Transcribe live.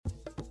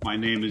My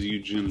name is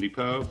Eugene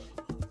Lipov.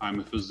 I'm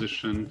a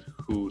physician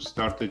who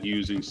started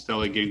using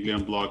stellate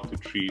ganglion block to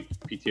treat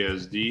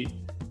PTSD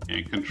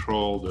and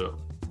control the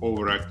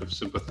overactive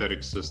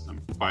sympathetic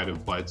system, fight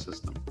and flight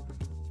system.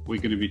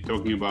 We're going to be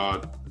talking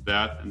about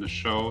that in the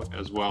show,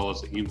 as well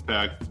as the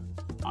impact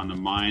on the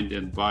mind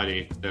and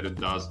body that it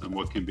does and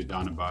what can be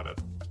done about it,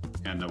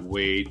 and a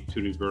way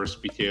to reverse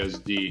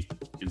PTSD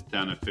in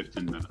 10 or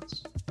 15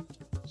 minutes.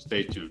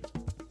 Stay tuned.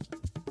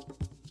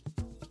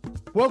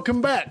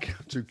 Welcome back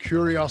to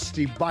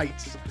Curiosity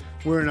Bites.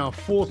 We're in our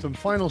fourth and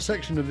final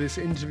section of this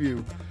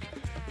interview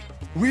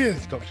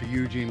with Dr.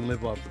 Eugene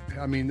Lipov.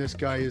 I mean, this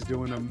guy is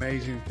doing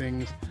amazing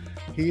things.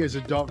 He is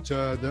a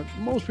doctor that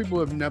most people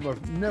have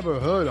never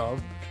heard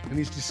of, and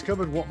he's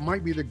discovered what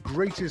might be the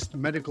greatest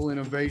medical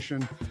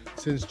innovation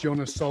since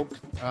Jonas Salk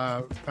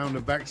found a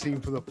vaccine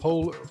for the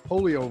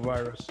polio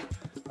virus.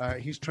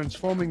 He's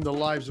transforming the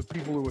lives of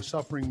people who are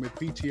suffering with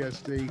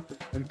PTSD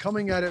and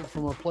coming at it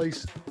from a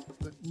place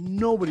that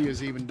nobody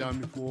has even done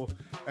before.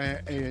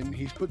 And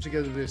he's put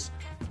together this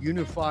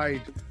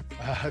unified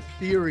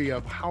theory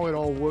of how it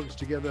all works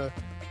together.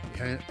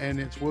 And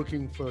it's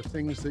working for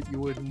things that you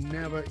would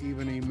never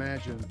even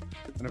imagine.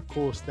 And of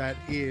course, that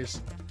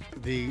is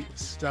the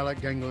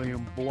stellate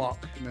ganglion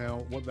block.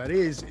 Now, what that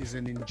is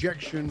an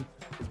injection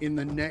in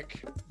the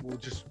neck.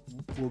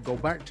 We'll go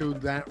back to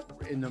that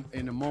in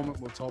a moment.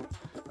 We'll talk.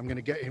 I'm going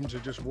to get him to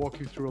just walk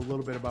you through a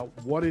little bit about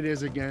what it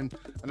is again.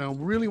 And I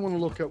really want to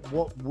look at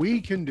what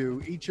we can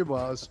do, each of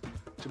us,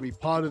 to be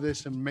part of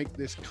this and make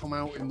this come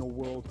out in the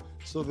world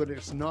so that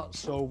it's not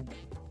so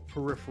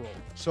peripheral.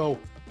 So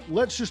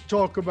let's just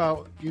talk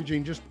about,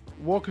 Eugene, just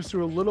walk us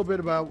through a little bit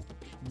about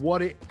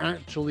what it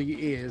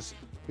actually is,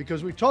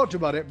 because we talked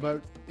about it,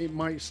 but it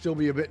might still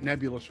be a bit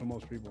nebulous for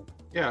most people.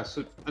 Yeah,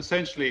 so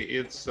essentially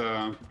it's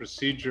a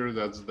procedure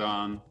that's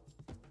done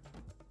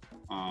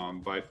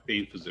by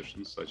pain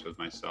physicians such as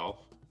myself.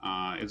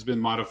 It's been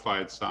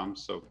modified some,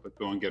 but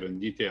we won't get in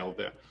detail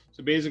there.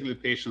 So basically, the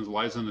patient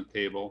lies on the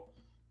table.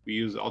 We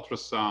use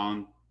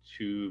ultrasound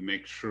to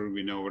make sure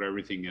we know where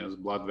everything is,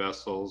 blood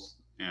vessels,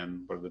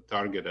 and where the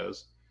target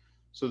is.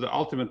 So the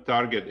ultimate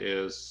target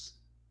is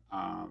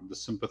the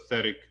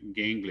sympathetic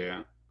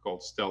ganglia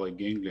called stellate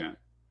ganglion,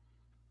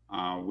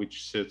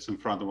 which sits in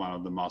front of one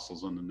of the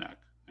muscles on the neck.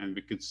 And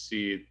we could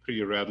see it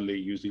pretty readily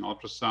using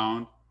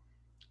ultrasound,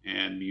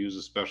 and we use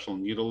a special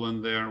needle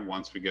in there.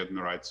 Once we get in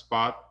the right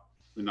spot,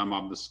 we numb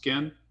up the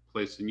skin,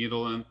 place the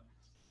needle in,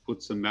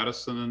 put some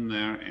medicine in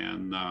there,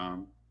 and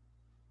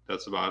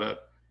that's about it.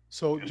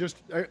 So just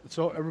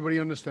so everybody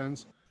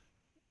understands,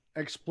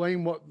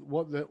 explain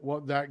what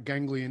that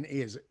ganglion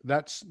is.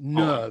 That's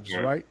nerves,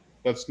 right?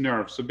 That's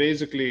nerves. So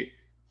basically,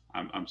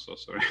 I'm so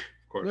sorry.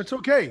 Of course, that's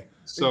okay.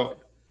 So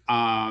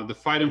the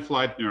fight and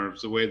flight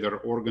nerves, the way they're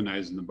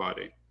organized in the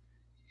body,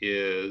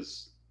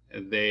 is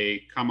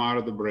they come out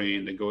of the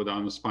brain, they go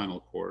down the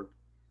spinal cord,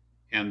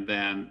 and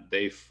then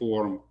they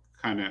form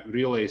kind of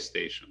relay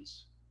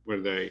stations where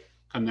they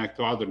connect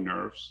to other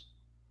nerves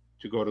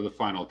to go to the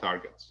final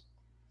targets.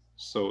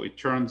 So it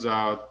turns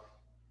out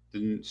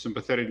the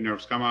sympathetic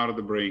nerves come out of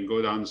the brain,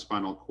 go down the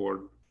spinal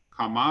cord,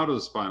 come out of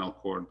the spinal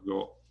cord,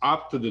 go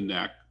up to the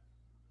neck,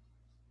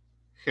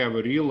 have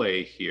a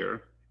relay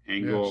here,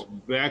 and go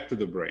back to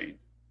the brain.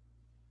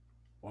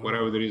 Wow.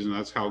 Whatever the reason,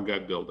 that's how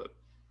God built it.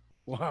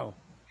 Wow.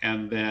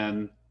 And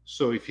then,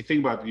 so if you think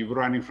about it, you're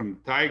running from the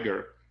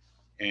tiger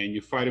and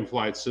your fight and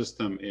flight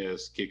system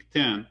is kicked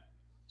in.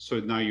 So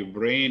now your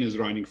brain is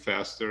running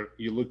faster.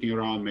 You're looking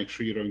around, make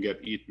sure you don't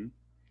get eaten.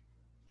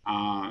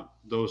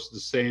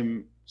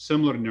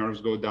 Similar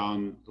nerves go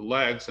down the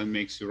legs and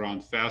makes you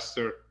run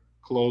faster,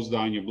 close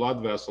down your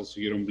blood vessels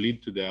so you don't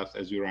bleed to death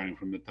as you're running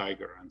from the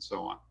tiger, and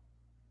so on.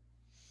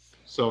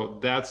 So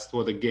that's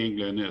what a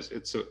ganglion is.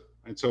 It's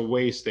a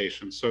way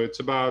station. So it's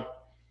about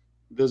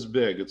this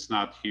big. It's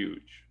not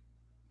huge.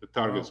 The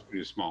target's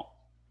pretty small.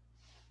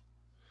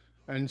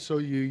 And so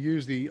you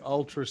use the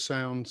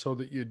ultrasound so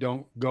that you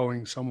don't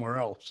going somewhere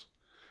else,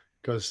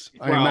 because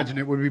I imagine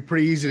it would be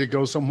pretty easy to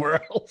go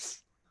somewhere else.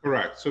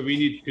 Correct. So we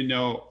need to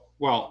know,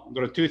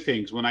 there are two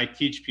things. When I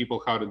teach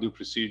people how to do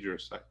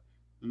procedures,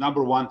 the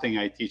number one thing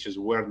I teach is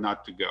where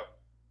not to go.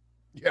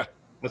 Yeah.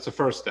 That's the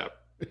first step.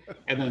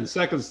 And then the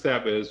second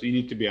step is you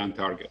need to be on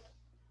target.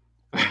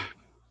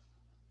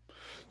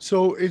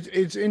 So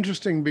it's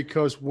interesting,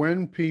 because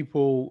when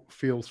people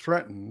feel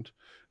threatened,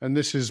 and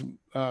this is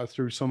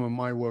through some of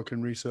my work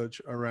and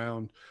research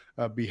around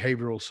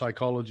behavioral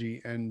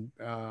psychology and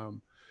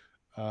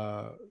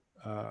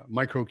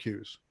micro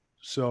cues.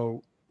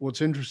 So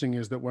what's interesting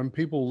is that when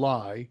people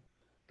lie,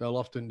 they'll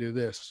often do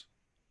this.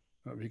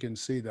 If you can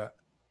see that.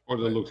 Or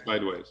they'll look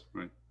sideways,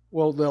 right?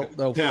 Well,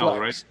 they'll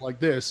flex like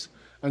this.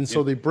 And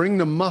so they bring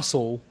the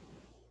muscle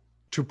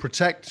to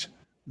protect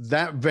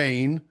that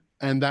vein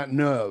and that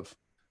nerve.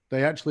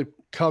 They actually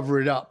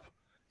cover it up.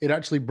 It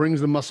actually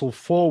brings the muscle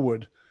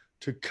forward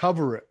to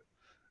cover it.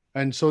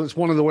 And so it's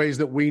one of the ways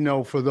that we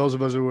know, for those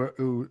of us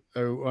who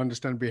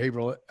understand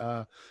behavioral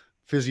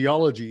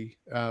physiology,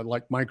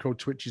 like micro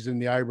twitches in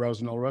the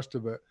eyebrows and all the rest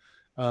of it,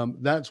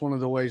 That's one of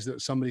the ways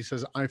that somebody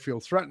says, I feel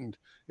threatened.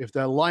 If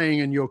they're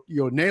lying and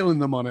you're nailing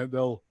them on it,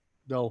 they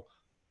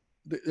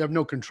have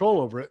no control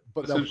over it,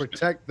 but they'll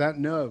protect that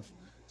nerve.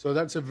 So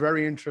that's a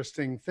very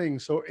interesting thing.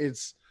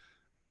 Does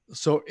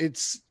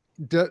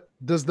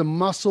the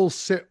muscle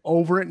sit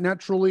over it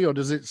naturally, or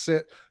does it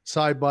sit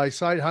side by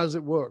side? How does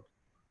it work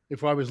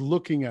if I was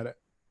looking at it?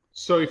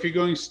 So if you're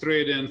going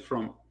straight in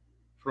from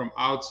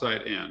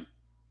outside in,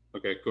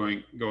 okay,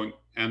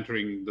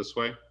 entering this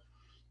way.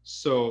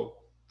 So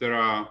there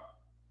are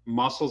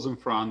muscles in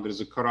front. There's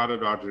a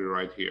carotid artery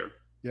right here.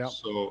 Yeah.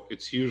 So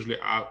it's usually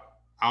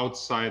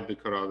outside the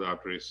carotid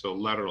artery, so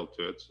lateral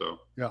to it. So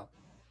yeah.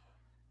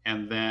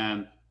 And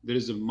then there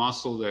is a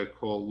muscle they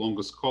call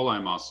longus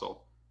colli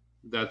muscle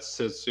that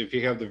sits. So if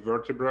you have the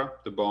vertebra,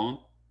 the bone,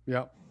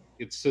 yeah,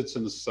 it sits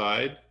in the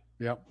side.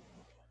 Yeah.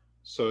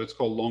 So it's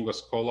called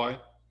longus colli.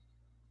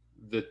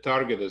 The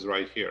target is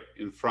right here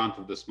in front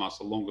of this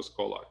muscle, longus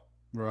colli.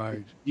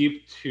 Right.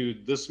 Deep to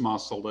this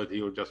muscle that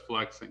you were just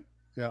flexing.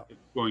 Yeah.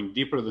 It's going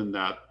deeper than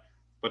that,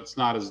 but it's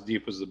not as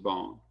deep as the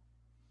bone.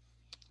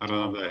 I don't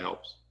know if that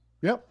helps.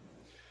 Yep.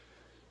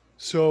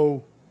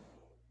 So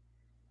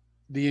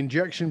the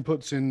injection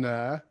puts in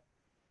there,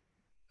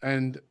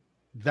 and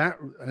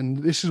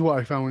this is what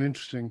I found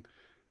interesting,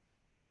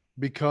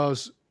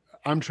 because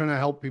I'm trying to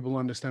help people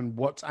understand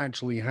what's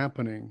actually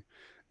happening.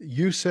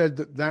 You said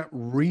that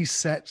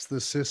resets the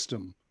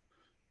system,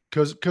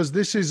 because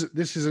this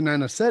is an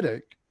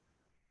anesthetic.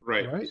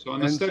 Right. So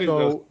anesthetic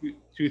does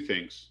two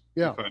things,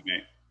 if I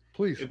may.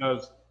 Please. It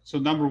does. So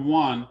number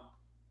one,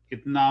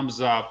 it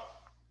numbs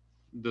up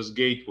this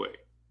gateway.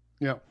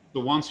 Yeah.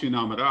 So once you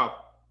numb it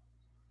up,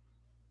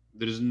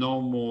 there is no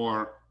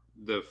more,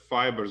 the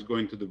fibers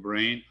going to the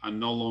brain are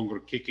no longer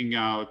kicking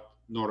out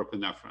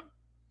norepinephrine.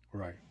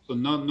 Right. So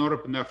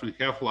norepinephrine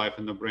half-life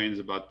in the brain is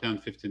about 10,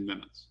 15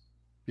 minutes.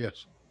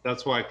 Yes.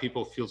 That's why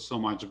people feel so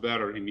much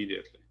better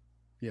immediately.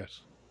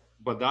 Yes.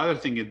 But the other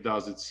thing it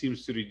does, it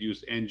seems to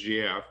reduce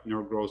NGF,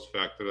 nerve growth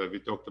factor, that we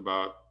talked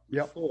about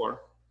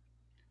before.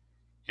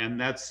 And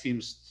that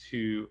seems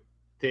to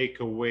take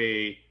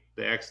away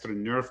the extra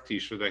nerve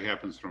tissue that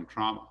happens from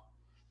trauma.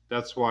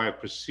 That's why a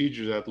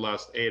procedure that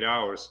lasts 8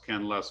 hours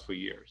can last for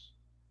years.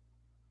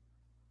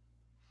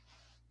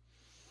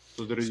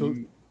 So there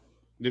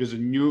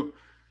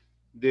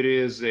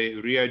is a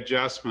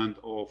readjustment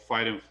of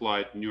fight and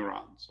flight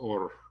neurons,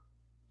 or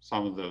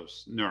some of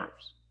those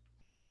nerves.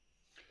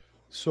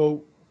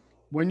 So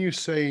when you're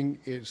saying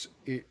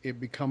it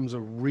becomes a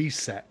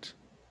reset,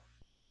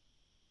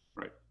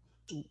 right?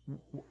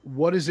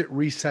 What is it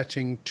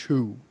resetting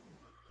to?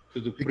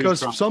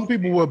 Because some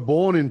people were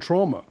born in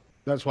trauma.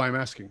 That's why I'm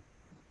asking.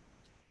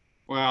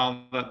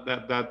 Well,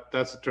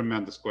 that's a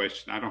tremendous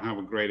question. I don't have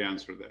a great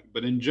answer there.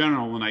 But in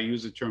general, when I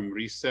use the term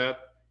reset,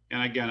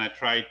 and again, I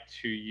try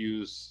to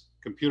use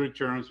computer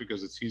terms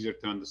because it's easier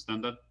to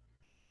understand that.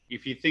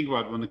 If you think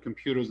about when the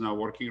computer is not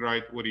working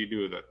right, what do you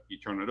do with it? You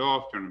turn it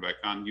off, turn it back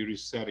on, you're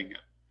resetting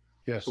it.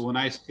 Yes. So when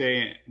I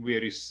say we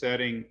are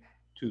resetting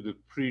to the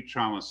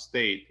pre-trauma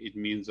state, it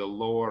means a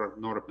lower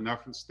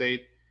norepinephrine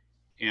state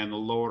and a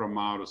lower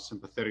amount of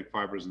sympathetic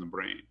fibers in the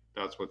brain.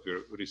 That's what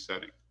we're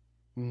resetting.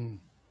 Mm.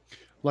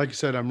 Like I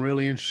said, I'm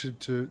really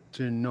interested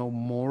to know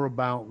more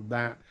about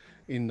that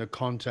in the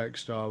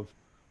context of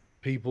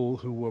people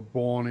who were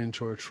born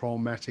into a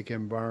traumatic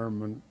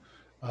environment,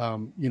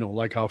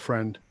 like our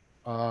friend.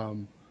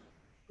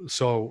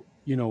 So,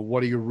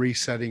 what are you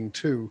resetting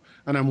to?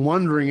 And I'm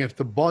wondering if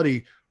the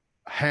body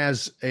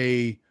has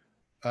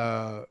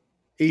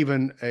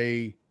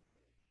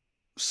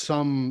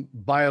some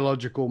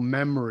biological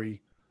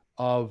memory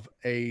of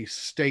a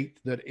state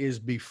that is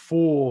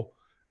before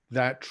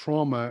that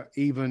trauma,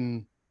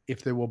 even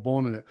if they were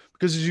born in it.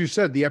 Because as you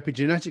said, the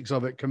epigenetics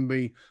of it can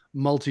be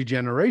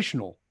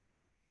multi-generational.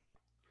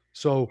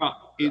 So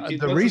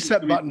the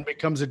reset button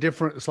becomes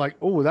it's like,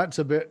 oh, that's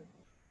a bit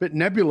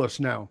nebulous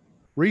now.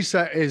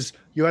 Reset is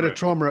you had a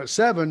trauma at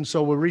 7,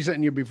 so we're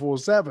resetting you before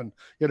 7.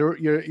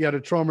 You had a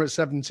trauma at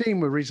 17,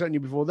 we're resetting you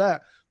before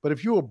that. But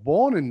if you were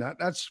born in that,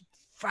 that's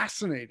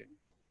fascinating.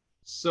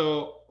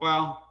 So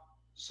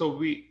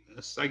we,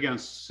 again,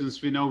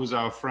 since we know who's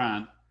our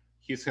friend,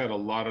 he's had a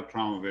lot of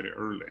trauma very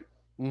early.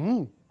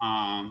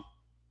 Mm-hmm.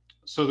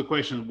 So the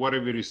question is, what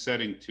are we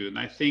resetting to? And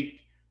I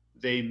think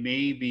they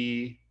may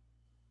be,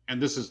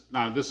 and this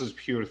is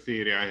pure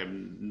theory. I have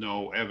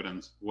no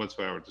evidence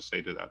whatsoever to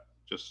say to that.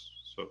 Just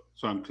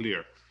so I'm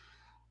clear.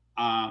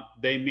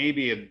 They may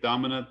be a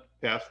dominant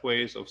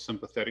pathways of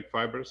sympathetic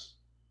fibers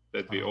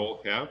that we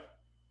all have.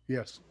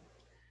 Yes.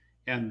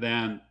 And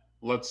then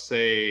let's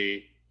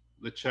say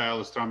the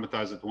child is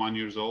traumatized at 1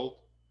 year old,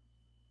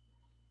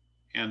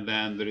 and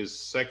then there is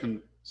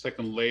second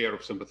layer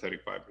of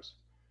sympathetic fibers.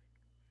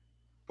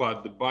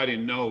 But the body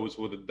knows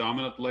what the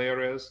dominant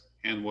layer is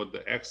and what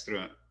the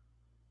extra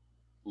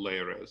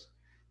layer is.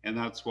 And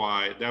that's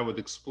why that would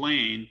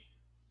explain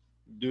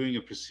doing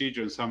a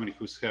procedure in somebody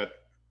who's had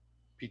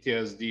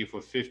PTSD for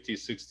 50,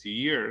 60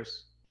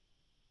 years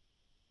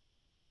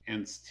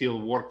and still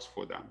works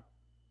for them.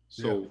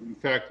 So in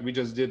fact, we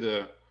just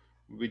did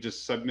we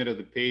just submitted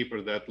a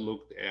paper that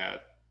looked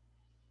at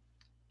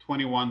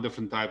 21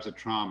 different types of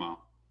trauma,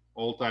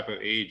 all type of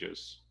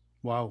ages,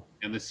 Wow.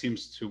 and it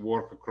seems to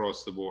work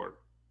across the board.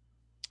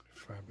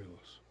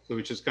 Fabulous. So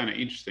which is kind of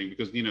interesting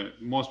because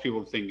most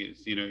people think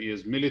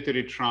is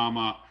military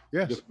trauma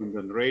Yes. different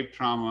than rape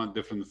trauma,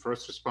 different than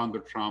first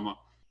responder trauma.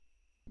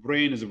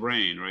 Brain is a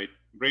brain, right?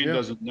 Brain Yeah.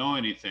 doesn't know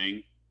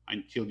anything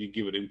until you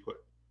give it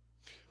input.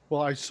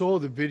 Well, I saw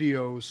the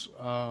videos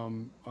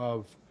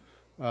of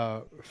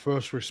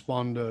first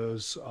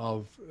responders,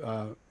 of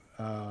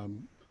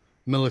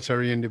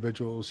military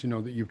individuals,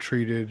 that you've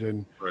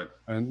treated, Right.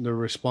 and the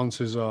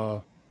responses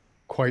are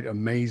quite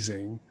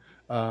amazing.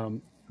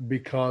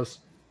 Because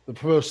the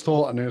first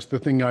thought, and it's the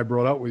thing I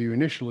brought up with you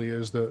initially,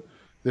 is that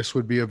this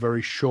would be a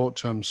very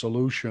short-term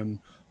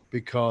solution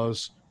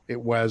because it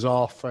wears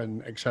off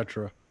and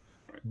etc. Right.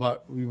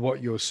 But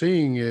what you're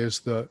seeing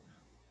is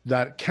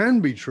that can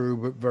be true,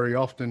 but very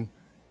often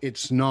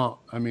it's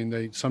not. I mean,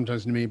 they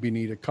sometimes maybe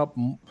need a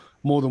couple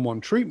more than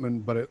one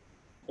treatment, but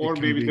Or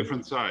can maybe be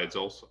different sides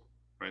also,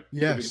 right?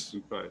 Yes.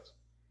 Different sides.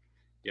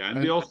 Yeah,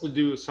 and we also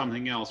do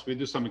something else. We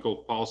do something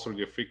called pulse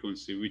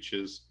radiofrequency, which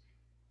is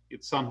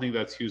it's something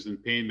that's used in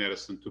pain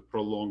medicine to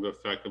prolong the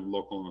effect of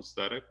local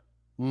anesthetic.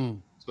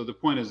 So the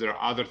point is there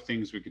are other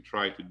things we could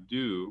try to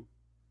do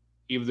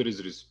if there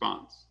is a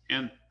response.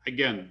 And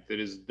again, there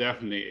is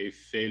definitely a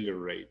failure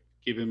rate.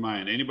 Keep in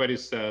mind, anybody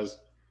says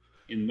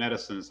in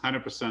medicine is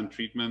 100%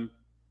 treatment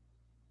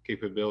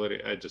capability,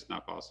 it's just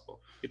not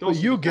possible. But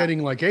you're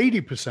getting like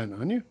 80%,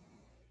 aren't you?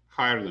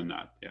 Higher than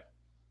that, yeah.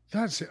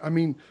 That's, I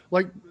mean,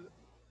 like,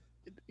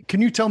 can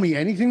you tell me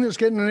anything that's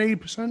getting an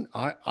 80%?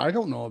 I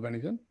don't know of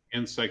anything.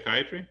 In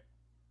psychiatry?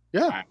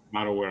 Yeah. I'm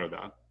not aware of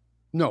that.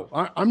 No,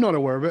 I'm not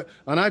aware of it.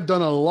 And I've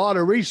done a lot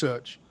of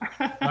research.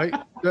 Right?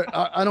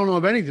 I don't know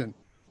of anything.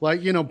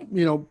 Like,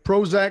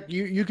 Prozac,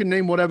 you can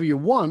name whatever you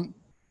want.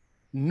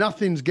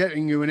 Nothing's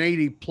getting you an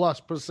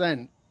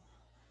 80+%.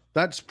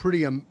 That's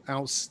pretty,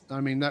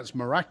 that's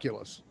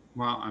miraculous.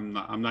 Well,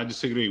 I'm not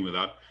disagreeing with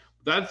that.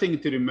 That thing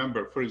to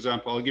remember, for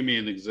example, I'll give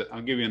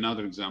you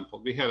another example.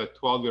 We had a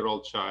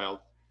 12-year-old child.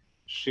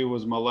 She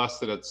was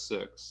molested at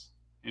 6,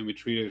 and we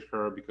treated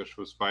her because she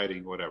was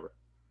fighting, whatever,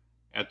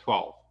 at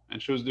 12.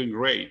 And she was doing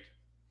great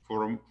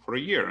for a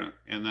year.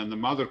 And then the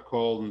mother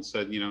called and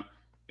said,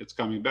 it's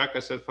coming back. I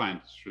said, fine.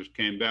 She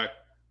came back.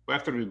 But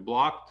after we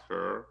blocked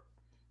her,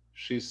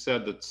 she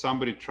said that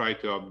somebody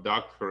tried to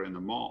abduct her in the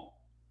mall.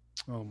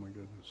 Oh, my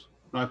goodness.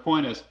 My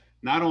point is,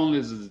 not only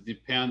does it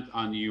depend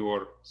on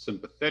your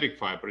sympathetic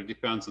fiber, it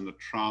depends on the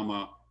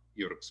trauma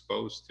you're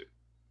exposed to.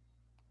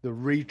 The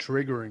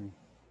re-triggering.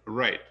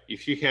 Right.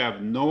 If you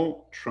have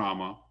no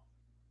trauma,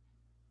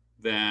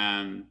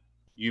 then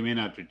you may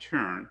not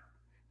return.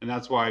 And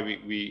that's why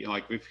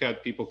we've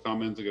had people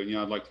come in and go,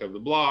 I'd like to have the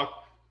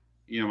block.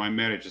 My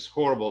marriage is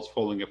horrible. It's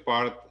falling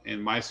apart.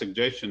 And my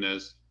suggestion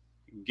is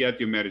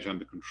get your marriage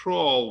under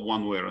control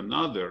one way or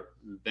another,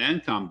 then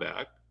come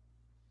back.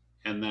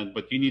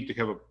 But you need to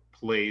have a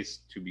place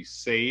to be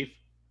safe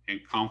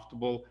and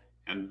comfortable,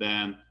 and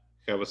then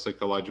have a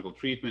psychological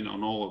treatment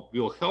on all of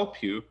will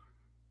help you.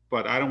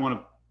 But I don't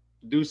want to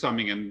do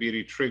something and be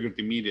re-triggered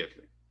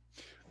immediately.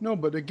 No,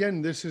 but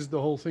again, this is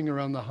the whole thing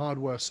around the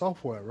hardware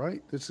software,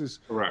 right? This is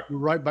correct.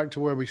 Right back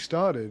to where we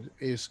started.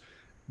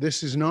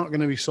 This is not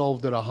going to be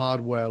solved at a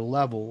hardware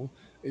level.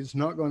 It's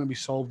not going to be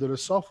solved at a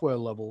software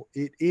level.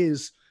 It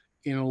is,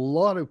 in a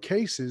lot of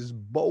cases,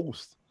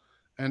 both.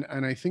 And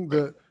I think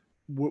that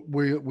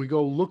we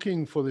go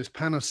looking for this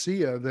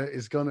panacea that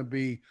is going to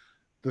be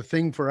the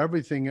thing for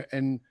everything,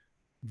 and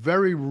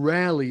very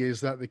rarely is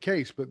that the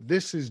case. But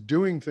this is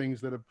doing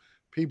things that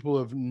people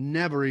have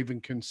never even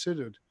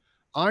considered.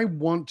 I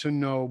want to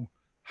know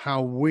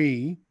how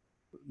we,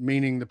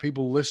 meaning the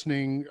people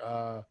listening,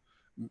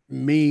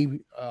 me,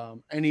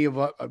 any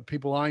of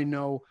people I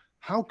know,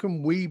 how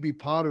can we be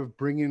part of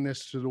bringing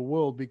this to the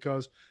world?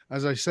 Because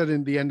as I said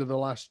in the end of the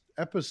last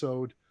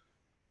episode,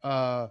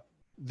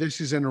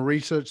 this is in a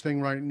research thing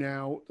right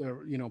now.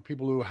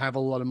 People who have a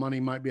lot of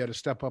money might be able to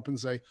step up and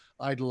say,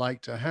 I'd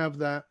like to have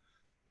that.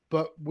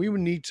 But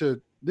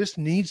this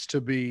needs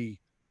to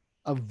be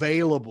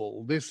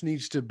available. This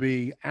needs to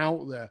be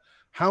out there.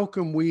 How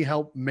can we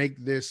help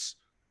make this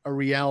a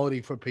reality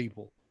for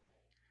people?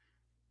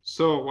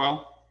 So,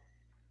 well,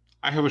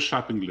 I have a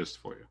shopping list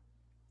for you.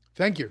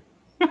 Thank you.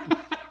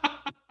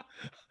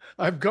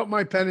 I've got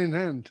my pen in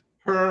hand.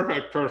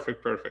 Perfect.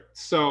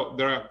 So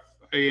there are,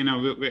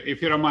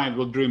 if you don't mind,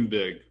 we'll dream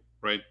big,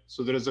 right?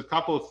 So there is a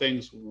couple of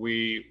things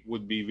we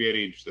would be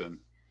very interested in.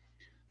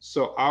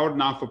 So our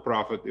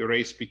not-for-profit,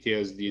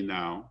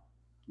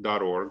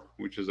 ErasePTSDNow.org,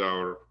 which is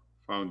our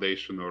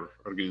foundation or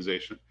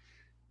organization,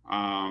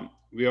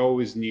 we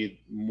always need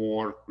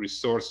more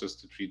resources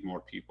to treat more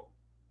people.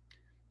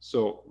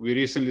 So we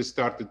recently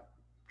started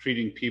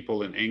treating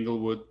people in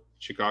Englewood,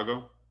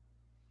 Chicago,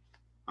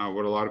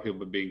 where a lot of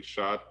people are being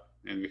shot,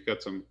 and we've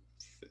got some,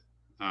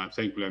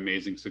 thankfully,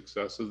 amazing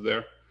successes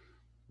there.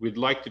 We'd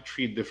like to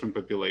treat different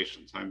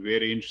populations. I'm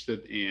very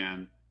interested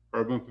in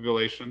urban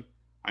population.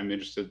 I'm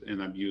interested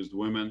in abused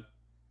women.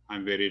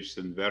 I'm very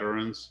interested in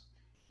veterans.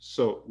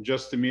 So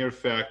just the mere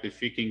fact,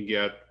 if we can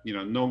get,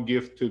 no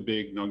gift too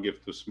big, no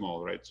gift too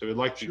small, right? So we'd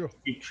like to Sure.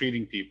 keep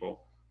treating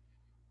people.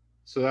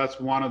 So that's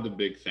one of the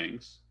big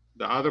things.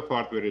 The other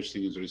part we're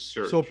interested in is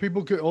research. So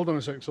people could hold on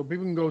a second. So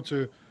people can go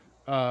to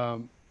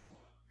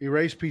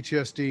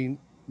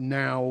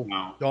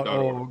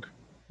eraseptsdnow.org.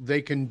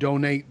 They can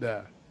donate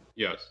there.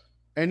 Yes.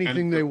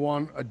 Anything they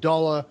want,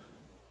 $1,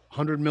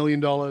 $100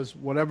 million,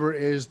 whatever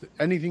it is,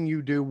 anything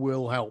you do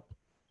will help.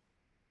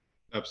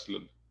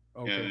 Absolutely.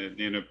 Okay.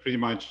 And pretty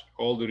much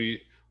all the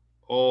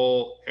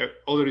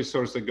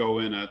resources that go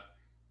in it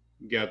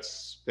gets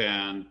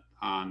spent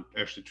on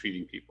actually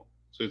treating people.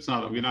 So it's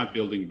not, we're not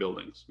building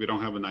buildings. We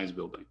don't have a nice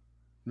building.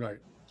 Right.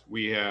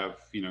 We have,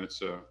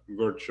 it's a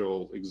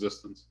virtual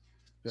existence.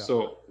 Yeah.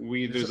 So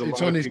there's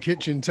it's on his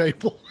kitchen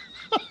table.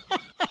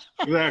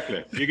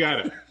 Exactly. You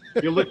got it.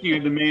 You're looking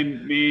at the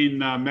main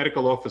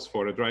medical office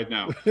for it right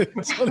now.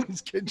 It's on his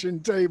kitchen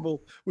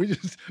table. We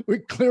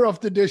clear off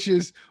the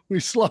dishes, we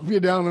slop you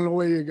down, and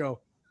away you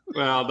go.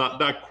 Well,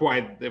 not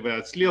quite.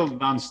 It's a little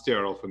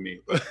non-sterile for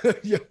me.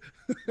 But, yeah.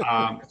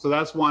 So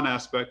that's one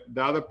aspect.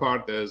 The other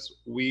part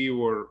is we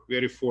were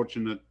very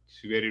fortunate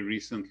to very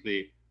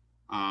recently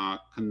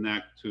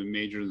connect to a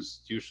major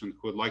institution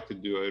who would like to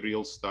do a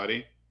real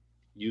study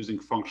using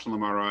functional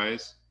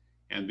MRIs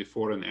and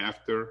before and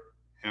after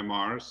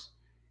MRs.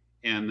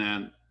 And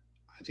then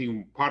I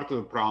think part of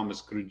the problem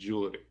is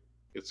credulity.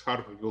 It's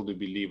hard for people to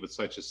believe it's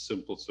such a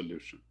simple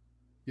solution.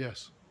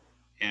 Yes.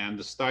 And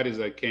the studies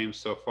that came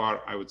so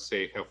far, I would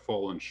say, have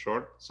fallen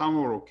short. Some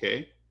were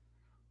okay,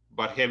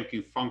 but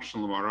having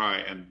functional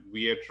MRI, and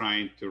we are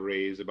trying to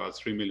raise about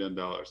 $3 million.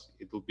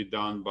 It will be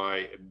done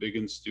by a big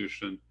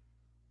institution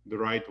the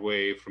right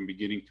way from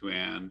beginning to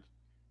end.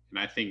 And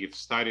I think if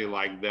study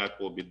like that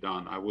will be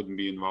done, I wouldn't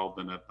be involved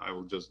in it. I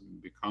will just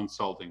be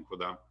consulting for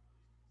them.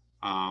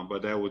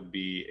 But that would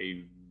be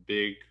a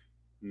big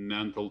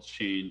mental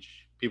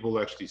change. People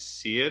actually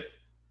see it.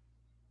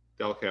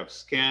 They'll have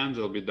scans.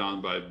 They'll be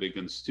done by a big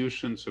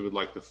institution. So we'd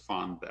like to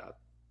fund that.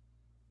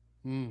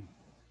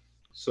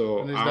 So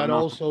and is that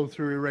also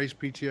through Erase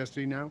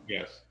PTSD now?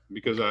 Yes,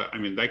 because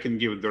they can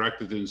give it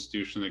directly to the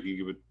institution. They can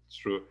give it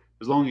through.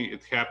 As long as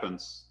it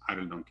happens, I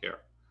don't care.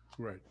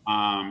 Right.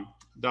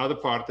 The other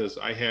part is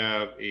I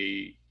have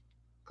a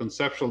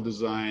conceptual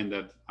design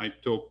that I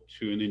talked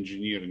to an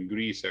engineer in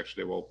Greece,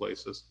 actually, of all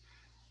places,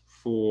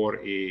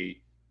 for a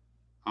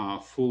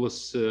full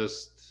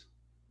assist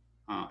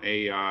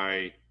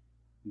AI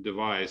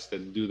device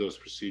that do those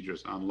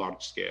procedures on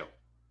large scale.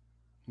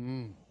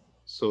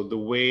 So the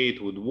way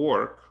it would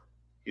work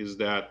is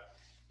that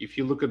if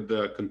you look at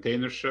the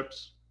container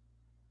ships,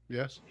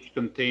 yes, each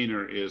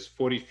container is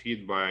 40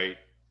 feet by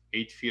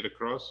 8 feet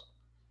across.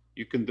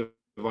 You can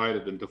divide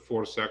it into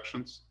 4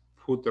 sections,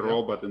 put the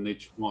robot in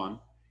each one.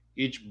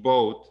 Each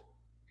boat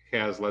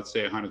has, let's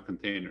say, 100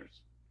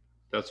 containers.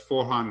 That's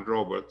 400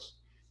 robots,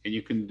 and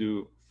you can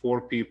do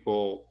 4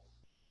 people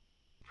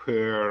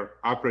per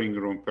operating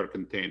room per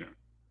container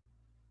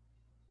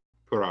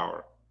per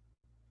hour.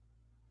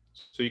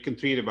 So you can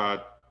treat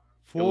about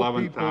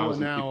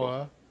 11,000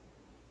 people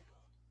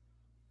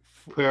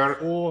per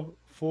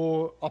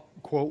four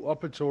quote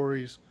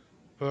operatories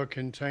per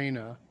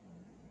container.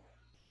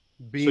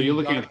 So you're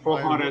looking at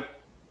 400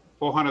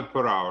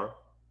 per hour.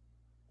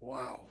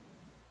 Wow.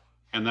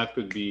 And that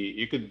could be,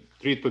 you could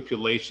treat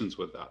populations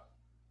with that.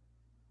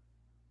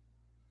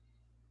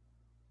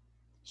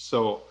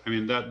 So,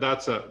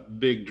 that's a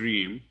big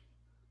dream.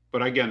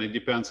 But again, it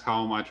depends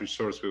how much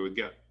resource we would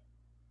get.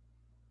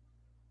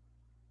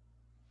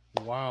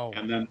 Wow.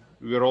 And then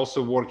we're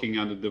also working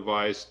on the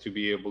device to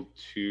be able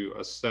to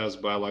assess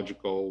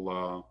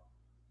biological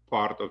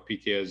part of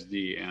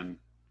PTSD and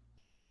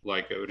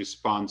like a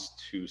response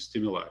to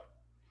stimuli.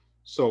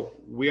 So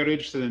we are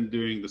interested in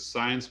doing the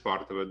science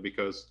part of it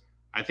because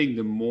I think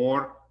the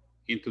more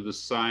into the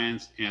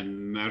science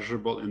and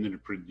measurable and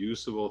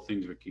reproducible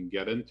things we can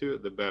get into,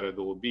 the better it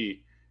will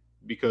be.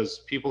 Because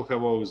people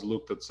have always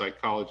looked at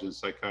psychology and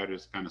psychiatry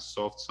as kind of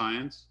soft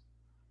science.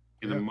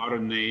 In the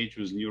modern age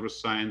with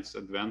neuroscience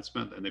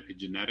advancement and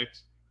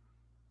epigenetics,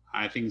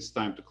 I think it's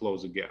time to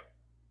close the gap.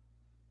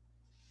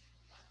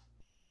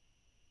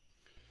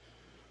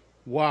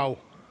 Wow.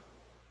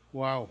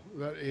 Wow.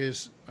 That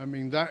is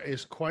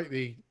quite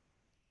the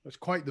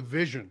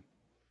vision.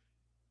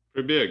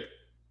 Pretty big.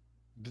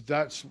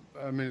 It's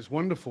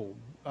wonderful.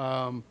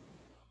 Of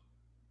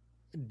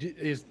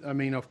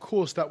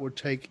course that would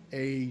take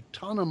a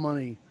ton of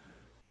money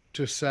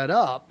to set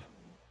up.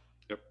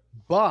 Yep.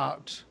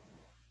 But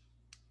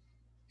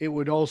it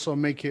would also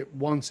make it,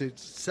 once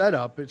it's set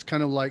up, it's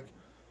kind of like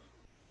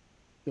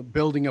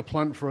building a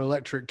plant for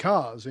electric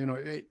cars.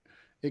 It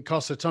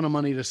costs a ton of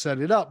money to set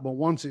it up, but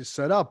once it's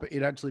set up,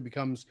 it actually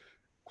becomes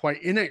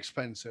quite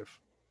inexpensive.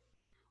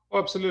 Oh,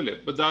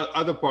 absolutely. But the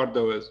other part,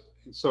 though, is,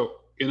 so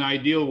in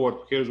ideal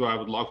world, here's what I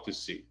would love to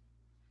see.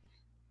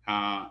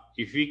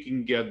 If we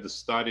can get the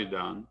study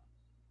done,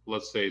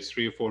 let's say it's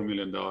 $3 or $4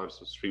 million or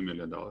 $3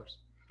 million.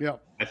 Yeah.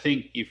 I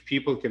think if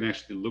people can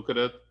actually look at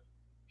it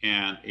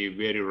and a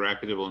very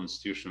reputable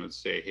institution would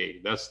say,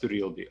 hey, that's the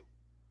real deal.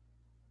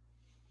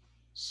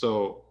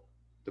 So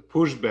the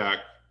pushback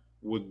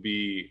would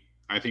be,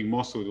 I think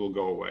most of it will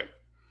go away.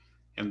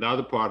 And the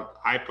other part,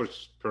 I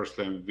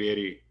personally am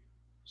very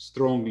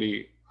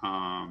strongly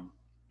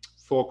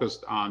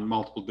focused on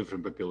multiple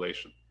different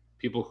population,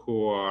 people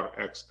who are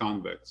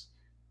ex-convicts,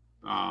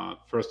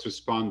 first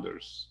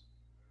responders,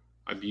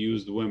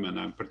 abused women.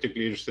 I'm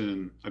particularly interested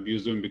in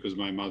abused women because of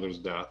my mother's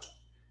death,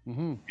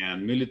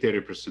 and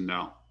military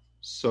personnel.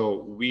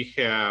 So we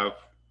have,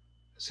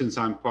 since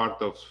I'm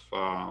part of,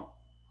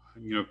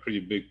 pretty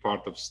big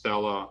part of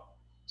Stella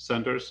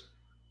centers,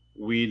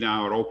 we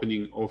now are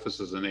opening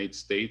offices in 8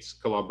 states,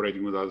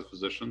 collaborating with other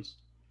physicians.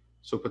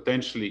 So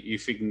potentially,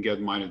 if we can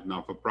get money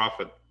enough for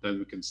profit, then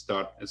we can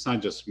start. It's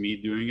not just me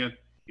doing it;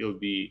 it'll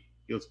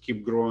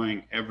keep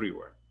growing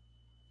everywhere,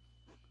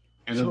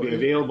 and it'll be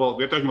available.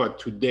 We're talking about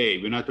today.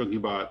 We're not talking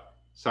about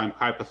some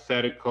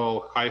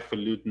hypothetical,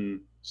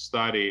 highfalutin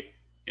study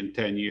in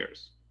 10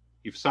 years.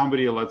 If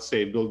somebody, let's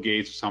say Bill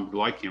Gates or somebody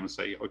like him,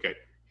 say, "Okay,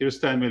 here's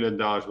 $10 million.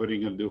 What are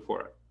you going to do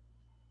for it?"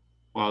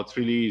 Well, it's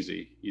really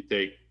easy. You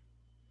take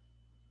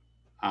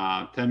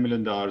 $10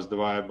 million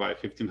divided by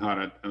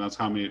 1,500, and that's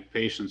how many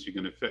patients you're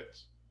going to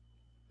fix.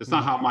 It's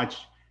not how much.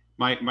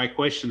 My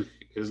question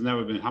has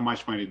never been how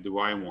much money do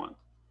I want.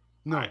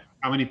 No. Right?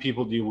 How many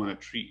people do you want to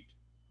treat?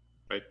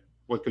 Right?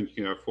 What can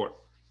you afford?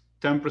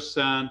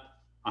 10%,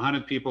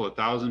 100 people,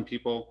 1,000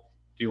 people.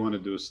 Do you want to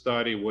do a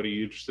study? What are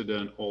you interested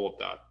in? All of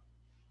that.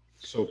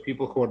 So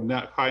people who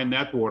are high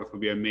net worth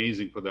would be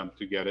amazing for them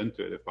to get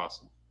into it if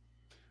possible.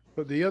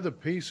 But the other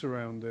piece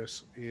around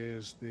this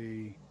is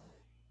the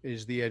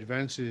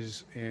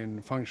advances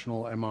in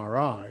functional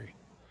MRI,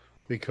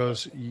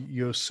 because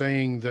you're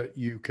saying that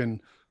you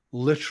can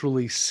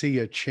literally see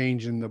a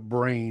change in the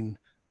brain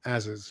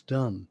as it's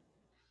done.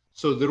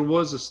 So there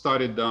was a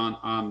study done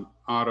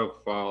out of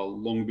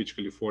Long Beach,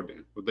 California,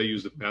 where they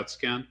used a PET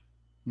scan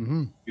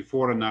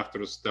before and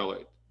after a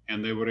stellate,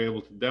 and they were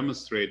able to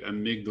demonstrate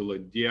amygdala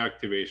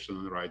deactivation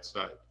on the right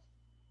side.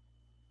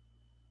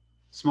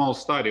 Small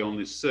study,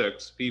 only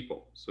 6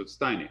 people, so it's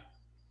tiny.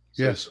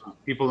 So yes.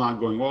 People not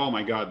going, oh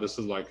my God, this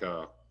is like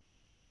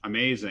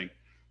amazing,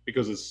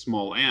 because it's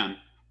small n,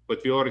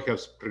 but we already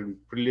have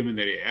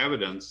preliminary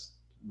evidence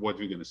what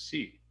we're going to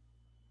see.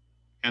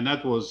 And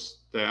that was,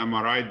 the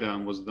MRI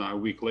done was done a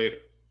week later.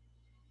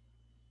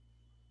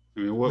 I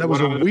mean, that was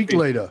a week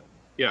later.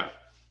 Yeah.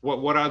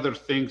 What other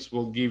things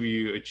will give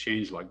you a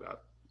change like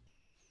that?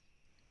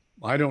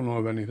 I don't know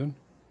of anything.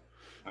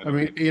 I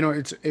mean, you know,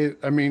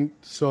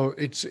 so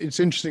it's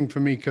interesting for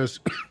me because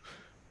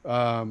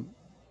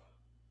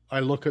I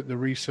look at the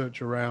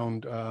research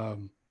around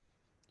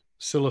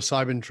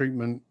psilocybin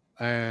treatment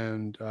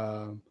and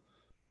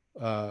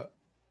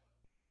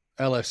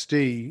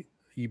LSD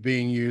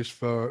being used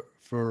for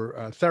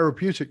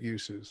therapeutic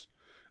uses,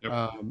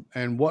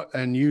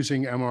 and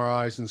using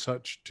MRIs and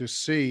such to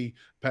see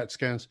PET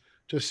scans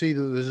to see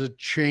that there's a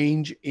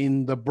change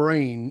in the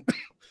brain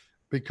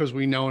because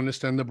we now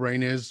understand the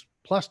brain is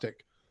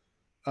plastic.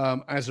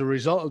 As a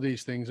result of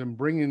these things and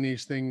bringing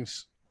these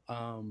things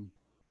to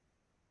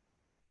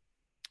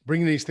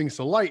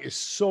light is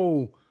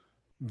so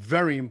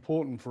very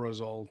important for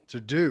us all to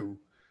do,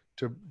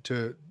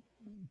 to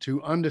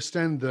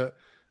understand that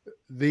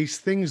these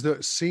things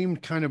that seem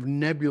kind of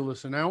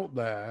nebulous and out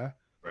there,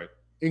 right,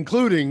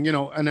 including, you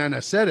know, an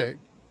anesthetic,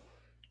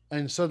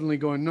 and suddenly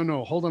going,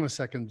 no, hold on a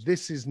second,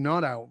 this is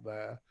not out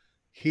there.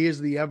 Here's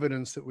the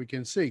evidence that we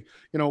can see.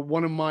 You know,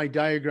 one of my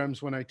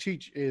diagrams when I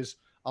teach is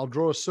I'll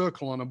draw a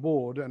circle on a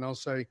board and I'll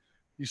say,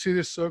 you see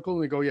this circle?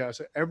 And they go, yeah.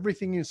 So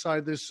everything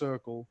inside this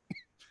circle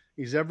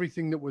is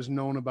everything that was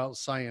known about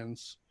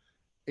science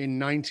in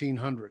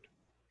 1900.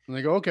 And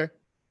they go, okay.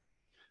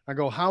 I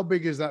go, how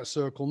big is that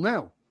circle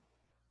now?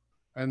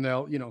 And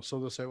they'll, you know, so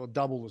they'll say, well,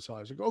 double the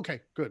size. I go,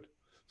 okay, good.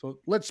 So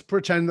let's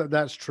pretend that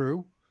that's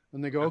true.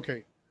 And they go,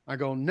 okay. I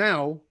go,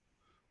 now,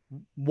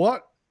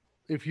 what,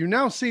 if you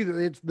now see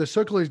that the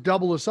circle is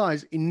double the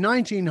size, in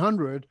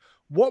 1900,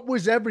 what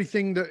was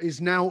everything that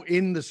is now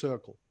in the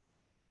circle?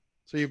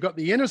 So you've got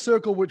the inner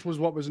circle, which was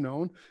what was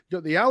known.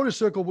 You've got the outer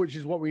circle, which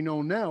is what we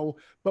know now.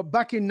 But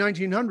back in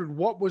 1900,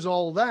 what was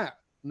all that?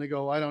 And they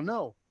go, I don't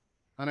know.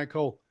 And I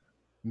go,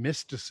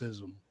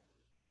 mysticism.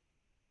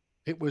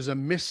 It was a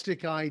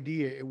mystic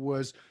idea. It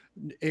was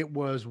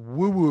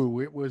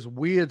woo-woo. It was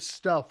weird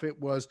stuff. It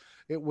was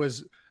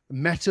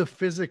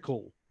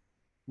metaphysical.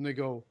 And they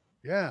go,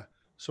 yeah.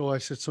 So I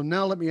said, so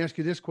now let me ask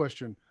you this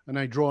question. And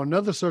I draw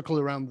another circle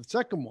around the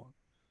second one.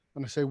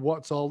 And I say,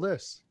 what's all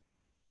this?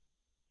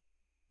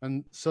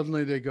 And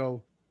suddenly they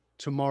go,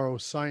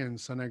 tomorrow's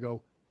science. And I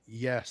go,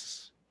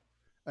 yes.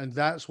 And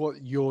that's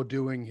what you're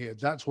doing here.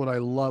 That's what I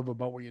love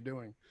about what you're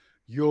doing.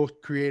 You're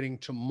creating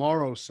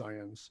tomorrow's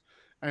science.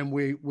 And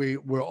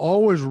we're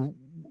always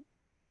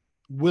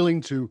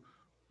willing to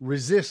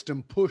resist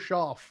and push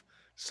off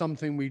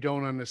something we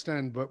don't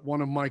understand. But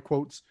one of my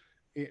quotes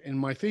in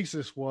my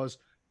thesis was,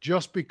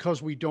 just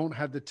because we don't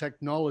have the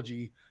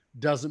technology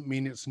doesn't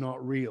mean it's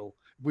not real.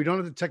 we don't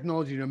have the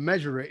technology to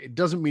measure it, it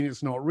doesn't mean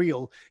it's not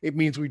real. It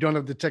means we don't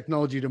have the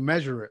technology to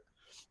measure it,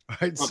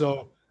 right? Well,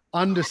 so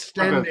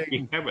understanding,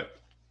 we have it.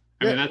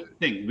 I mean, that's the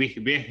thing. We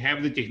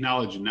have the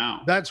technology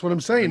now. that's what I'm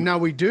saying. Now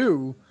we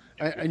do,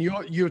 and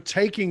you're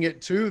taking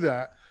it to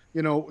that,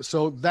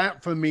 so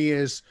that for me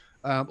is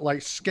like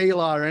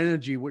scalar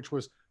energy, which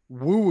was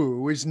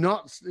woo-woo, is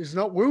not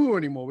woo-woo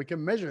anymore. We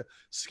can measure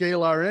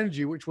scalar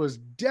energy, which was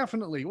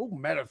definitely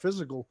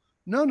metaphysical.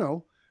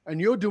 No. And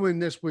you're doing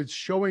this with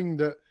showing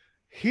that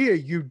here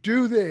you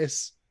do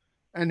this,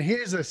 and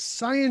here's a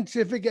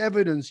scientific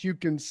evidence you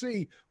can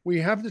see. We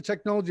have the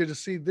technology to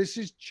see this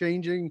is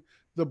changing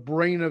the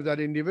brain of that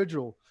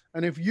individual.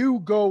 And if you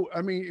go to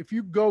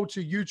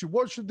YouTube,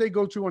 what should they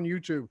go to on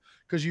YouTube?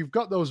 Because you've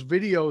got those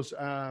videos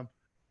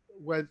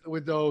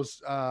with those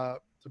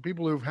the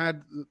people who've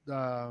had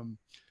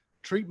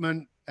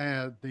treatment,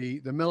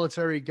 the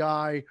military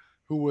guy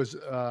who was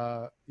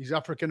he's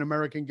African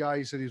American guy.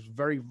 He said he's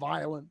very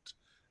violent,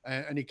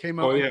 and he came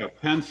out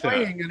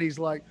playing, and he's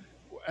like,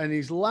 and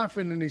he's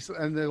laughing, and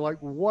they're like,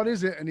 what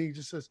is it? And he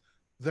just says,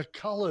 the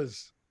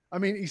colors. I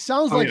mean, he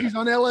sounds like he's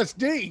on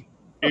LSD.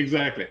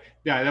 Exactly.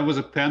 Yeah, that was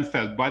a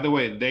PenFed. By the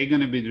way, they're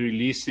going to be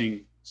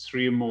releasing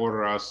 3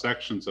 more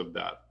sections of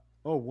that.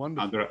 Oh,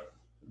 wonderful.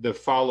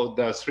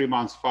 The 3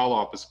 months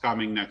follow-up is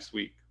coming next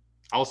week.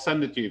 I'll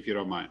send it to you if you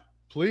don't mind.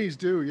 Please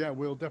do. Yeah,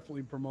 we'll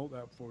definitely promote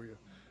that for you.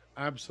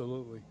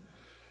 Absolutely.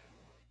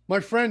 My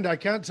friend, I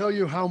can't tell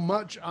you how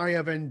much I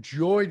have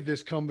enjoyed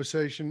this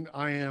conversation.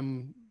 I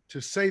am,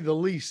 to say the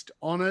least,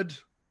 honored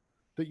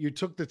that you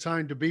took the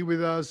time to be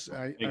with us.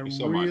 I'm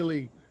so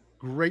really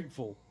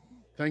grateful.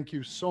 Thank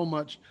you so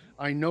much.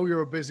 I know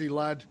you're a busy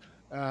lad.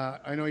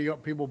 I know you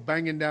got people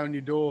banging down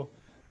your door.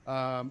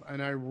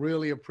 And I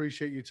really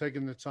appreciate you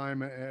taking the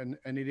time. And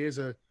it is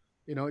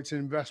it's an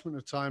investment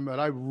of time, but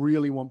I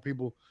really want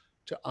people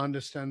to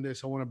understand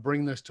this. I want to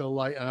bring this to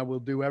light, and I will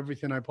do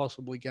everything I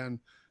possibly can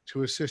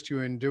to assist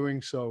you in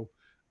doing so.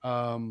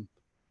 Thank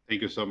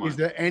you so much. Is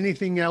there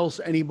anything else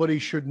anybody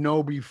should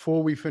know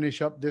before we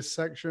finish up this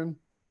section?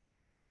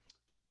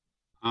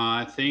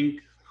 I think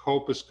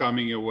hope is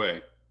coming your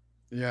way.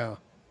 Yeah,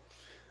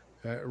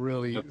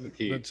 really,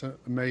 that's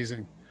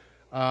amazing.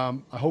 I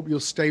hope you'll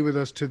stay with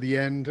us to the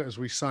end as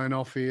we sign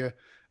off here.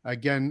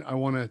 Again, I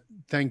want to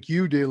thank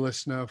you, dear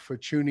listener, for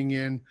tuning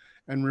in.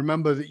 And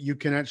remember that you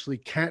can actually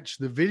catch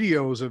the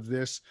videos of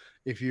this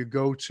if you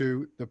go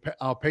to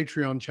our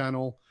Patreon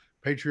channel,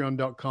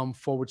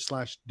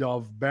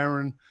 patreon.com/Dov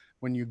Baron.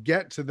 When you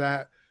get to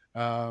that,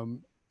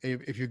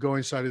 if you go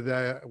inside of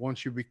there,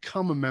 once you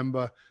become a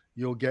member,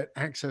 you'll get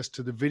access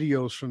to the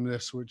videos from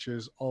this, which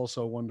is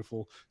also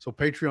wonderful. So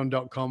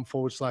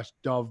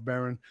patreon.com/Dov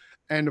Baron.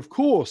 And of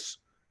course,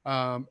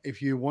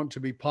 if you want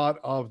to be part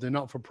of the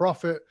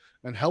not-for-profit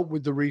and help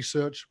with the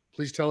research,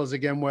 please tell us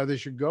again where they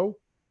should go.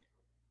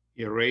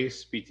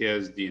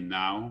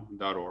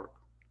 ErasePTSDnow.org.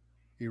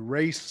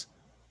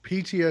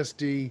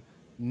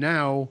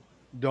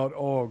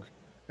 ErasePTSDnow.org.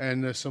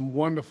 And there's some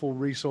wonderful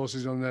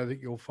resources on there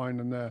that you'll find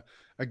in there.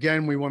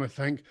 Again, we want to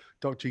thank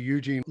Dr.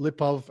 Eugene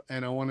Lipov.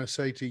 And I want to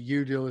say to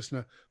you, dear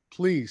listener,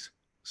 please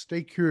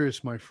stay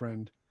curious, my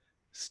friend.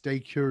 Stay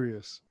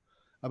curious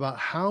about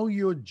how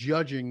you're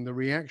judging the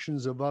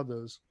reactions of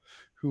others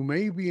who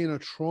may be in a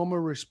trauma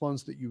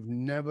response that you've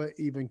never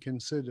even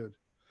considered.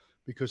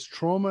 Because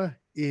trauma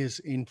is,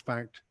 in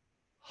fact,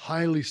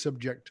 highly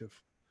subjective.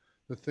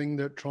 The thing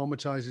that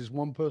traumatizes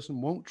one person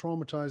won't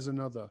traumatize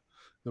another.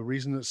 The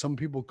reason that some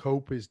people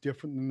cope is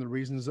different than the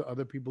reasons that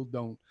other people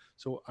don't.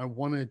 So I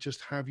want to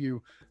just have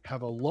you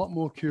have a lot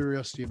more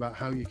curiosity about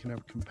how you can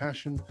have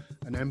compassion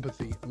and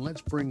empathy. And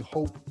let's bring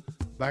hope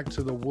back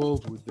to the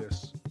world with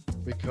this,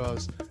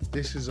 because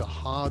this is a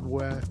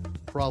hardware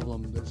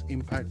problem that's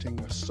impacting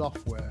a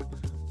software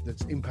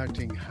that's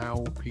impacting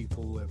how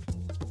people live.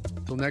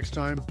 Till next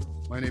time,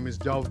 my name is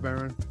Dov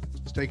Baron.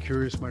 Stay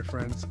curious, my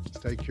friends.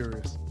 Stay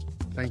curious.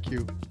 Thank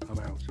you. I'm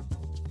out.